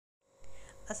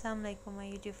Assalamu alaikum my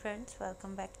YouTube friends,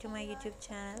 welcome back to my YouTube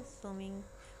channel Swimming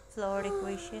Flower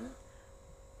Decoration.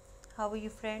 How are you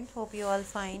friends? Hope you all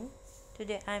fine.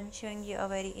 Today I am showing you a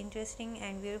very interesting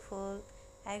and beautiful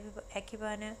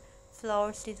ekaibana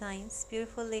flowers designs,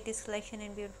 beautiful latest collection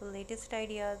and beautiful latest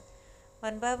ideas.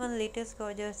 One by one latest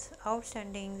gorgeous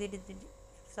outstanding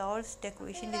flowers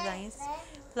decoration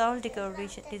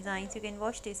designs, you can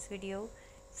watch this video.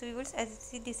 So viewers, as you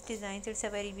see these designs, it's a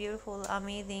very beautiful,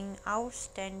 amazing,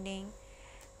 outstanding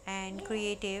and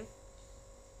creative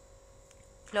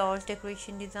flowers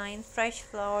decoration designs, fresh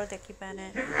flowers ekaibana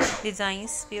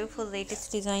designs, beautiful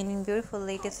latest design and beautiful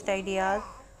latest ideas.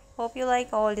 Hope you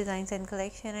like all designs and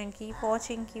collection, and keep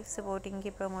watching, keep supporting,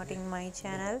 keep promoting my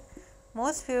channel.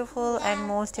 Most beautiful and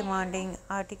most demanding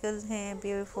articles हैं,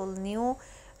 beautiful new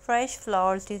fresh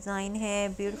flowers design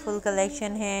है, beautiful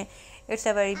collection है. It's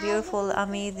a very beautiful,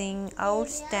 amazing,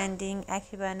 outstanding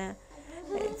ekaibana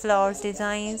flowers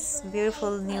designs,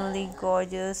 beautiful, newly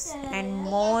gorgeous and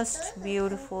most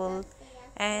beautiful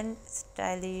and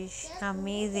stylish,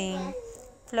 amazing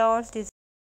flowers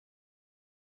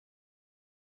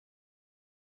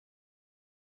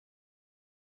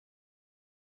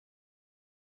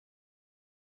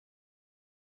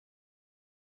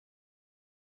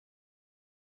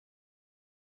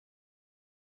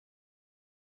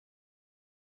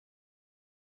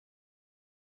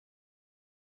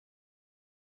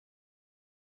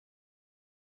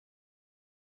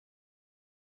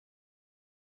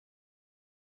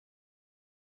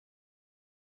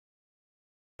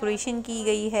decoration की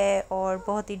गई है और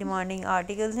बहुत ही demanding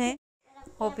articles हैं.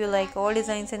 Hope you like all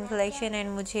designs and collection, and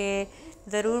मुझे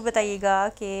ज़रूर बताइएगा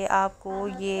कि आपको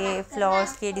ये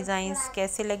फ्लावर्स के डिज़ाइंस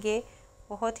कैसे लगे.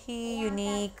 बहुत ही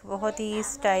यूनिक, बहुत ही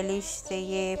स्टाइलिश से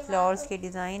ये फ्लावर्स के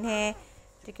डिज़ाइन हैं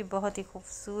जो कि बहुत ही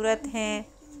खूबसूरत हैं.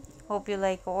 Hope you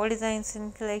like all designs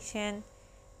and collection.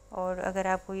 और अगर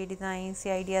आपको ये डिज़ाइंस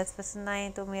या आइडियाज़ पसंद आए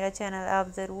तो मेरा चैनल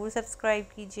आप ज़रूर सब्सक्राइब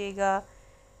कीजिएगा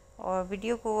और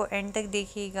वीडियो को एंड तक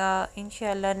देखिएगा.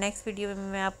 इंशाल्लाह नेक्स्ट वीडियो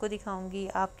में मैं आपको दिखाऊंगी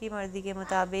आपकी मर्ज़ी के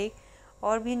मुताबिक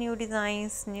और भी new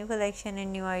designs, new collection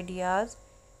and new ideas.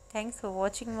 Thanks for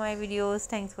watching my videos,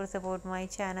 thanks for support my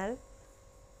channel.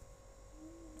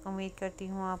 उम्मीद करती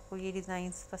हूँ आपको ये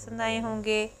डिज़ाइंस पसंद आए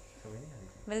होंगे.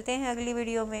 मिलते हैं अगली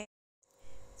वीडियो में.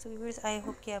 सो व्यूअर्स, आई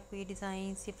होप कि आपको ये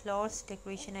डिज़ाइंस, ये फ्लावर्स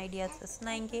डेकोरेशन आइडियाज़ पसंद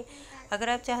आएंगे. अगर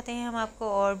आप चाहते हैं हम आपको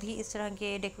और भी इस तरह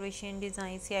के डेकोरेशन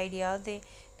डिज़ाइंस या आइडियाज़ दें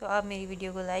तो आप मेरी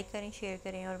वीडियो को लाइक करें, शेयर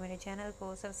करें और मेरे चैनल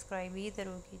को सब्सक्राइब भी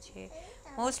ज़रूर कीजिए.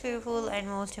 Most beautiful and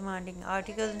most demanding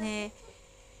articles हैं.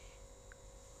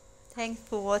 Thanks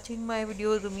for watching my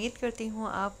videos. उम्मीद करती हूँ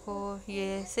आपको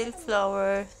ये सिल्क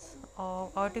फ्लावर्स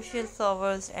और artificial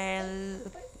flowers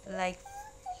and like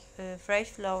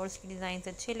fresh flowers की डिज़ाइंस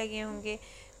अच्छे लगे होंगे.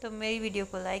 तो मेरी वीडियो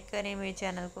को लाइक करें, मेरे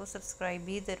चैनल को सब्सक्राइब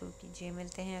भी ज़रूर कीजिए.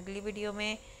 मिलते हैं अगली वीडियो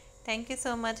में. Thank you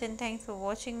so much and thanks for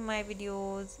watching my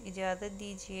videos. इजाज़त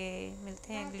दीजिए,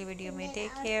 मिलते हैं अगली वीडियो में.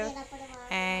 Take care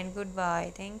and good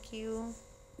bye. Thank you.